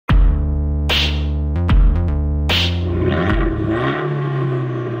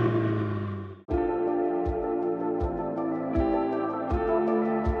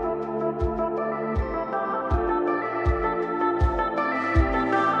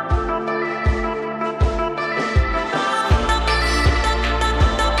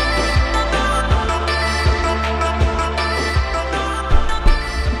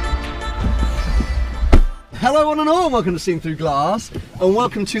Hello one and all, welcome to Seen Through Glass, and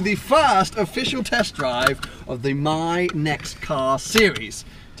welcome to the first official test drive of the My Next Car series.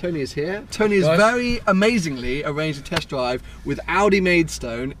 Tony is here. Tony has very amazingly arranged a test drive with Audi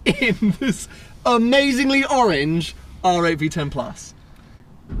Maidstone in this amazingly orange R8 V10 Plus.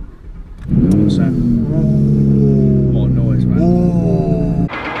 What's that? What noise, man?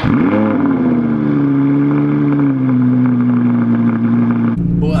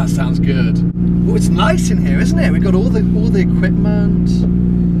 Oh, that sounds good. Oh, it's nice in here, isn't it? We've got all the equipment.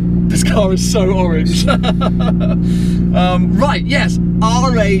 This car is so orange. Right, yes,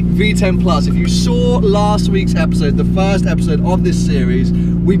 R8 V10 Plus. If you saw last week's episode, the first episode of this series,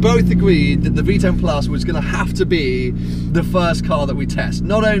 we both agreed that the V10 Plus was going to have to be the first car that we test.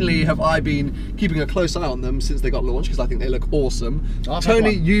 Not only have I been keeping a close eye on them since they got launched, because I think they look awesome.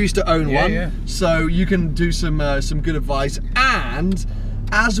 Tony used to own one, so you can do some good advice. And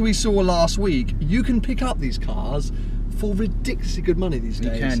as we saw last week, you can pick up these cars for ridiculously good money these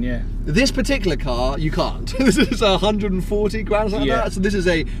days. You can, yeah. This particular car, you can't. This is 140 grand, something like that. So this is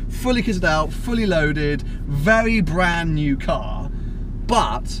a fully kitted out, fully loaded, very brand new car.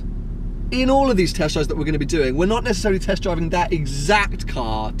 But in all of these test drives that we're going to be doing, we're not necessarily test driving that exact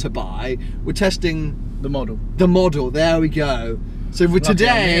car to buy. We're testing the model. The model, there we go. So for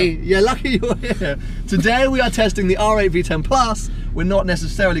today, yeah, lucky you're here. Today we are testing the R8 V10 Plus. We're not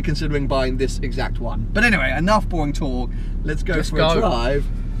necessarily considering buying this exact one. But anyway, enough boring talk. Let's go for a drive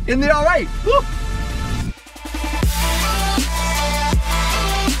in the R8. Woo!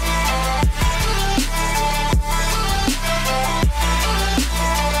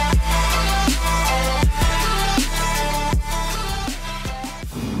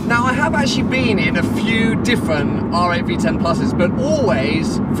 Now I have actually been in a few different R8 V10 Pluses, but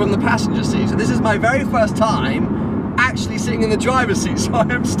always from the passenger seat. So this is my very first time actually sitting in the driver's seat, so I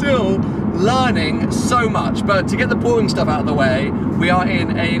am still learning so much. But to get the boring stuff out of the way, we are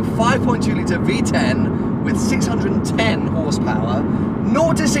in a 5.2 litre V10 with 610 horsepower.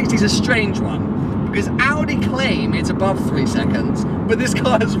 0 to 60 is a strange one, because Audi claim it's above 3 seconds, but this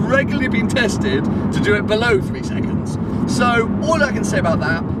car has regularly been tested to do it below 3 seconds. So all I can say about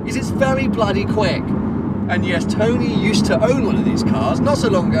that is it's very bloody quick. And yes, Tony used to own one of these cars not so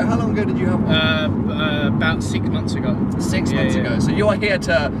long ago. How long ago did you have one? About 6 months ago. 6 months ago. So you're here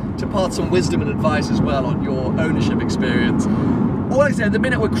to part some wisdom and advice as well on your ownership experience. All I say, at the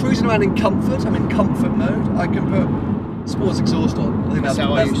minute we're cruising around in comfort. I'm in comfort mode. I can put sports exhaust on. I think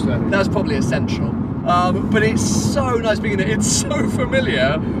that's probably essential. But it's so nice being in it. It's so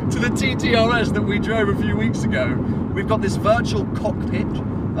familiar to the TTRS that we drove a few weeks ago. We've got this virtual cockpit,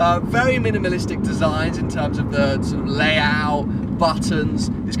 very minimalistic designs in terms of the sort of layout, buttons,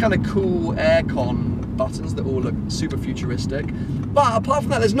 these kind of cool aircon buttons that all look super futuristic. But apart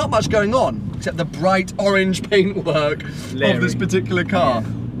from that, there's not much going on except the bright orange paintwork of this particular car.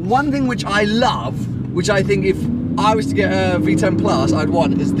 One thing which I love, which I think if I was to get a V10 Plus, I'd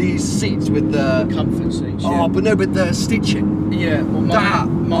want is these seats with the comfort seats. Oh, but no, but the stitching. Yeah, well,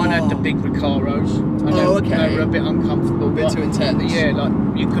 mine had the big Recaros. They were a bit uncomfortable. A bit too intense. Yeah, like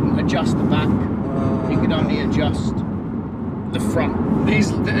you couldn't adjust the back. You could only adjust the front.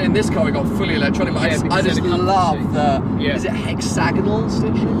 In this car we got fully electronic. But I just love the. Is it hexagonal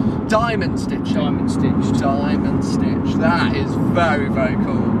stitching? Diamond stitching. Diamond stitch. Diamond stitch. That is very, very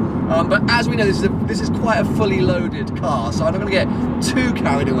cool. But as we know, this is quite a fully loaded car, so I'm not going to get too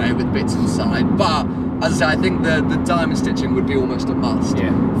carried away with bits inside. But as I say, I think the diamond stitching would be almost a must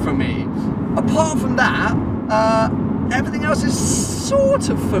for me. Apart from that, everything else is sort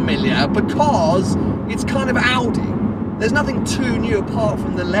of familiar because it's kind of Audi. There's nothing too new apart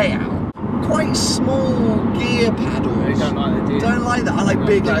from the layout. Quite small gear paddles. I don't like that, do you? Don't like that. I like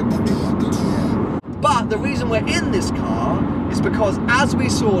big. But the reason we're in this car is because, as we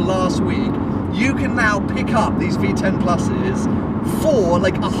saw last week, you can now pick up these V10 Pluses for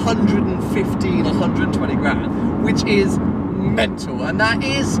like 115, 120 grand, which is mental. And that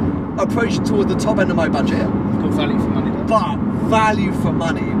is approaching towards the top end of my budget. Good value for money, though. But value for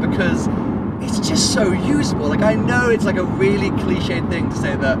money, because it's just so usable. Like, I know it's like a really cliched thing to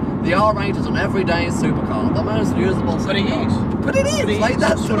say that the R8 is an everyday supercar, the most usable supercar. But it is. But it is. Like,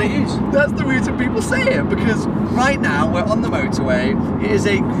 that's what it is. That's the reason people say it, because right now we're on the motorway. It is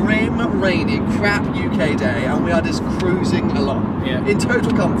a grim, rainy, crap UK day, and we are just cruising along in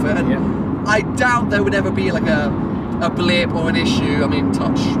total comfort. And I doubt there would ever be like a blip or an issue. I mean,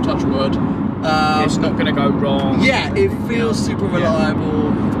 touch wood. It's not going to go wrong. Yeah, it feels super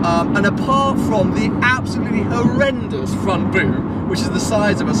reliable. And apart from the absolutely horrendous front boot, which is the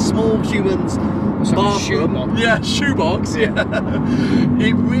size of a small human's bathroom. Shoebox. Yeah, shoebox. Yeah.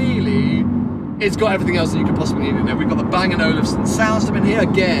 It really it's got everything else that you could possibly need in it. We've got the Bang & Olufsen sound system in here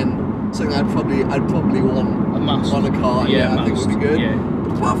again. Something I'd probably want a must on a car. Yeah, I think would be good. Yeah.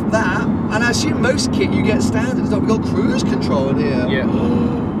 But apart from that, and I assume most kit you get standard. We've got cruise control in here. Yeah.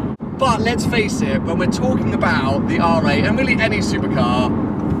 But let's face it, when we're talking about the R8 and really any supercar,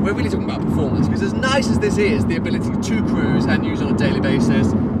 we're really talking about performance, because as nice as this is, the ability to cruise and use on a daily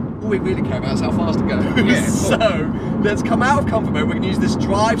basis, all we really care about is how fast it goes. Yeah, so let's come out of comfort mode. We can use this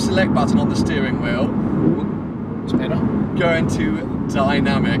drive select button on the steering wheel. It's better. Go into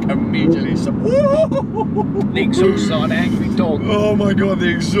dynamic immediately. So, the exhaust is like an angry dog. Oh my god, the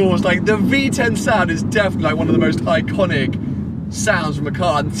exhaust! Like the V10 sound is definitely like one of the most iconic sounds from a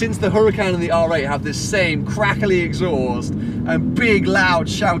car. And since the Huracan and the R8 have this same crackly exhaust and big, loud,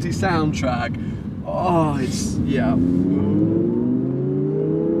 shouty soundtrack, oh, it's yeah.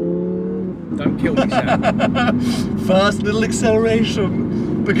 Don't kill me, Sam. First little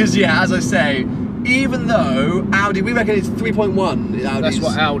acceleration, because yeah, as I say, even though Audi, we reckon it's 3.1. That's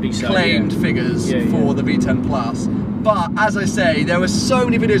what Audi say, claimed figures for the V10 Plus. But as I say, there were so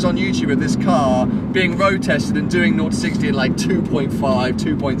many videos on YouTube of this car being road tested and doing 0 to 60 in like 2.5,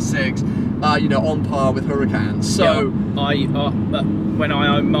 2.6, you know, on par with Huracans. So yeah, when I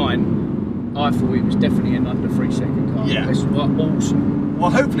owned mine, I thought it was definitely an under 3 second car. Yeah. It's awesome. Well,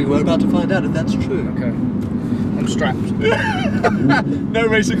 hopefully we're about to find out if that's true. Okay. I'm strapped. No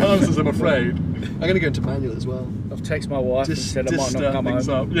racing harnesses, I'm afraid. I'm going to go into manual as well. I've texted my wife and said I might not come home.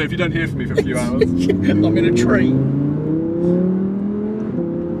 Up. Yeah, if you don't hear from me for a few hours. I'm in a tree.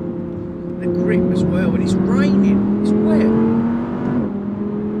 The grip as well, and it's raining. It's wet.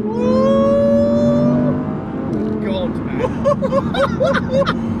 God, man.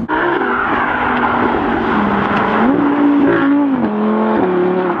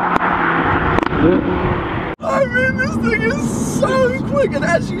 I mean, this thing is so quick, and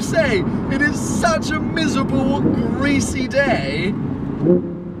as you say, it is such a miserable, greasy day,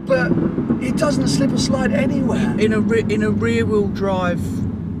 but it doesn't slip or slide anywhere. In a rear wheel drive,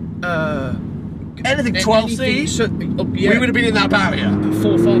 anything 12C, yeah, we would have been in that barrier.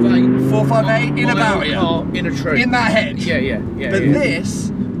 458. 458 in a barrier. Car, in a tree. In that hedge. Yeah. But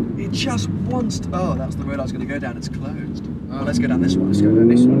this, it just wants to. Oh, that's the road I was going to go down. It's closed. Well, let's go down this one. Let's go down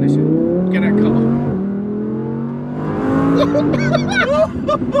this one. Listen. Get that car.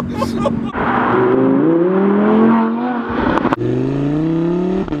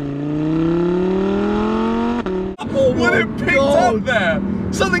 Oh, when it picked up there,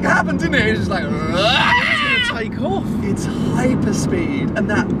 something happened, didn't it? It was just like, it's going to take off. It's hyper speed, and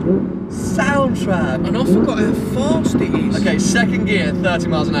that soundtrack. And I forgot how fast it is. Okay, second gear, 30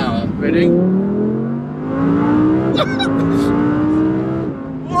 miles an hour. Ready?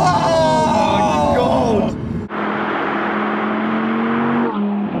 Oh my god!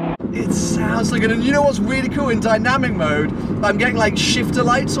 It sounds like it, and you know what's really cool in dynamic mode? I'm getting like shifter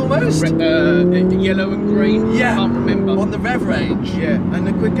lights almost. Yellow and green. Yeah. I can't remember. On the rev range. Yeah, and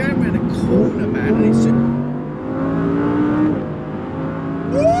then we're going around a corner, man, and it's.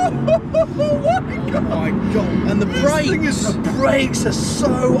 Oh my god! Oh my god! And the brakes are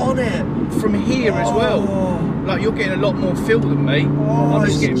so on it from here as well. Like you're getting a lot more feel than me. Oh, I'm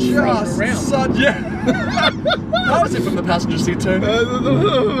just getting thrown around. How is it from the passenger seat, Tony?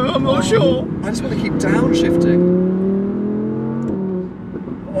 I'm not sure. I just want to keep downshifting.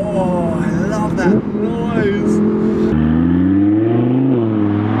 Oh, I love that noise.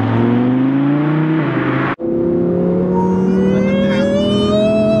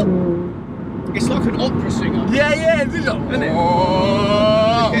 It's like an opera singer. Yeah, isn't it? Isn't it?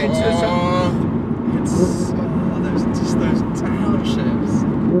 Those downshifts.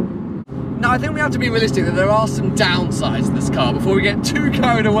 Now, I think we have to be realistic that there are some downsides to this car before we get too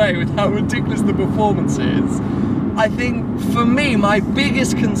carried away with how ridiculous the performance is. I think, for me, my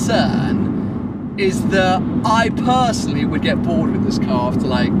biggest concern is that I personally would get bored with this car after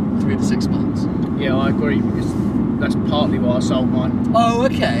like 3 to 6 months. Yeah, I agree, because that's partly why I sold mine. Oh,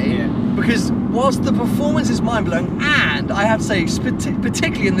 okay. Yeah. Because whilst the performance is mind-blowing, and I have to say,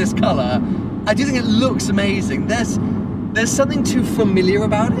 particularly in this colour, I do think it looks amazing. There's something too familiar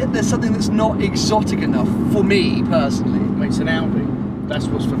about it. There's something that's not exotic enough for me personally. I mean, it's an Audi. That's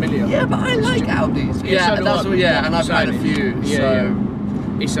what's familiar. Yeah, but I like Audis. Yeah, so and I've had a few. Yeah.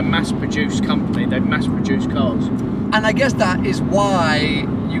 It's a mass-produced company. They mass-produce cars. And I guess that is why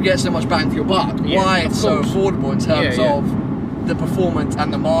you get so much bang for your buck. Yeah, why it's so affordable in terms of the performance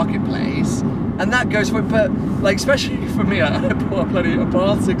and the marketplace. And that goes for it, but like, especially for me, I bought a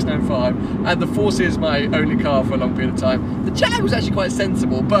Bath 695, and the 4C is my only car for a long period of time. The Jag was actually quite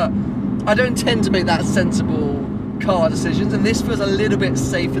sensible, but I don't tend to make that sensible car decisions, and this feels a little bit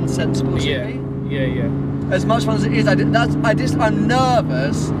safe and sensible to me. As much fun as it is, I'm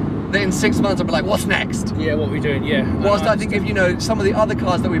nervous that in 6 months I'll be like, what's next? Yeah, what are we doing? Yeah. Whilst I think if, you know, some of the other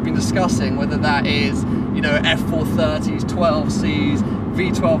cars that we've been discussing, whether that is, you know, F430s, 12Cs,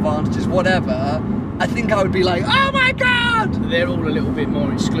 V12 Vantages, whatever, I think I would be like, oh my God! They're all a little bit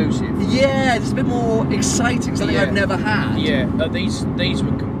more exclusive. Yeah, it's a bit more exciting, something I've never had. Yeah, these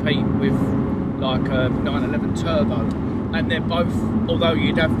would compete with like a 911 Turbo, and they're both, although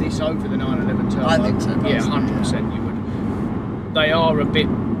you'd have this over the 911 Turbo. I think so. Yeah, 100% you would. They are a bit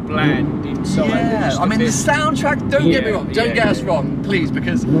bland inside. Yeah, I mean the soundtrack, don't get me wrong, don't get us wrong, please,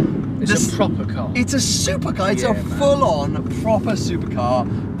 because it's a proper car. It's a supercar, it's a full-on proper supercar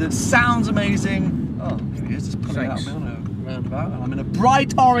that sounds amazing. Oh, here he is, just pulling out on a roundabout, and I'm in a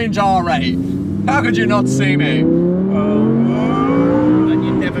bright orange R8. How could you not see me? And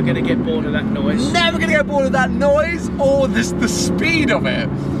you're never going to get bored of that noise. Never going to get bored of that noise or the speed of it.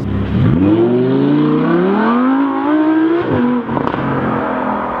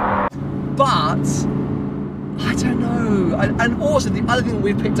 But I don't know. And also the other thing that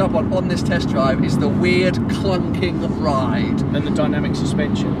we've picked up on this test drive is the weird clunking ride. And the dynamic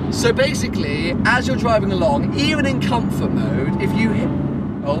suspension. So basically, as you're driving along, even in comfort mode, if you hit...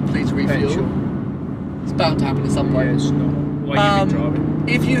 Oh, please refuel. It's bound to happen at some point. Yeah, it's not. Why you've been driving.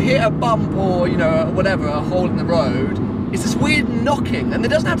 If you hit a bump or, you know, whatever, a hole in the road, it's this weird knocking. And there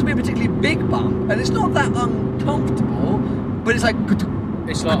doesn't have to be a particularly big bump. And it's not that uncomfortable, but it's like...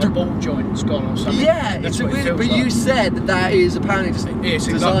 It's like a ball joint's gone or something. Yeah, it's a weird. But you said that is apparently just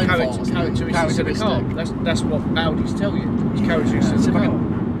design faults. Characteristics of the car. That's what Audis tell you. It's characteristics of the car.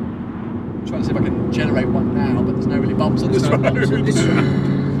 I'm trying to see if I can generate one now, but there's no really bumps on this road.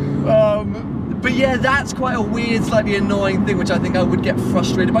 But yeah, that's quite a weird, slightly annoying thing, which I think I would get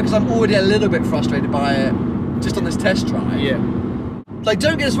frustrated by, because I'm already a little bit frustrated by it just on this test drive. Yeah. Like,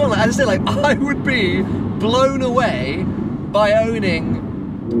 don't get us wrong. Like, as I say, like, I would be blown away by owning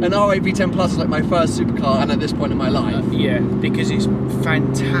an R8 V10 Plus is like my first supercar, and at this point in my life. Yeah, because it's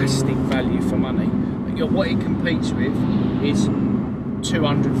fantastic value for money. What it competes with is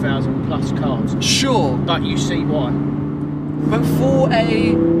 200,000 plus cars. Sure. But you see why. But for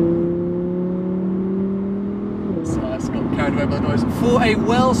a... Sorry, I just got carried away by the noise. For a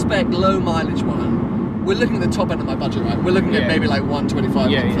well-spec, low-mileage one, we're looking at the top end of my budget, right? We're looking at maybe like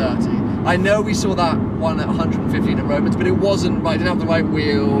 125, 130. I know we saw that one at 115 at Romans, but it wasn't right. It didn't have the right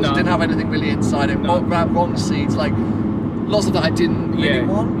wheels. It didn't have anything really inside it. Wrong seats. Like lots of that I didn't really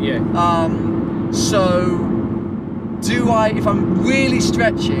want. So do I? If I'm really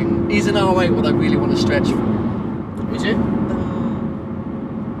stretching, is an R8 what I really want to stretch for? Is it?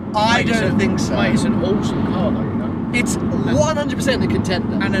 I don't think so. Mate, it's an awesome car, though. You know. It's 100% a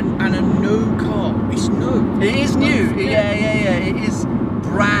contender. And a new car. It's new. It is new. Yeah. It is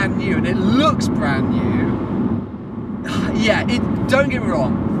brand new, and it looks brand new. Yeah, don't get me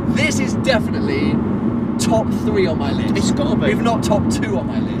wrong, this is definitely top 3 on my list. It's gotta be. If not top 2 on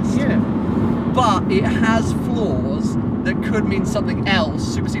my list. Yeah. But it has flaws that could mean something else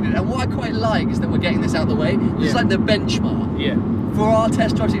superseded. And what I quite like is that we're getting this out of the way. This is like the benchmark. Yeah. For our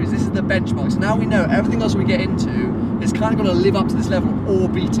test drive series, this is the benchmark. So now we know everything else we get into is kind of going to live up to this level or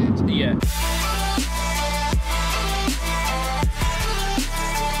beat it. Yeah.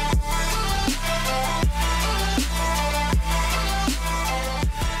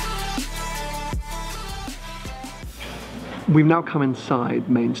 We've now come inside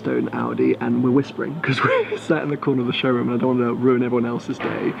Maidstone Audi, and we're whispering because we're sat in the corner of the showroom and I don't want to ruin everyone else's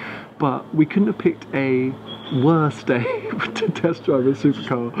day, but we couldn't have picked a worse day to test drive a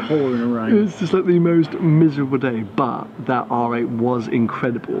supercar. Pouring rain. It was just like the most miserable day, but that R8 was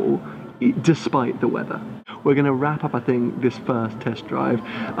incredible despite the weather. We're going to wrap up, I think, this first test drive.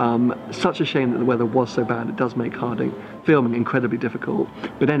 Such a shame that the weather was so bad. It does make filming incredibly difficult.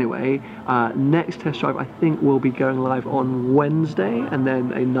 But anyway, next test drive I think will be going live on Wednesday, and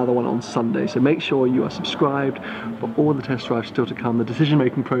then another one on Sunday. So make sure you are subscribed for all the test drives still to come. The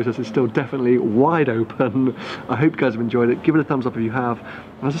decision-making process is still definitely wide open. I hope you guys have enjoyed it. Give it a thumbs up if you have.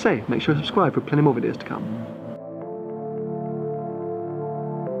 And as I say, make sure you subscribe for plenty more videos to come.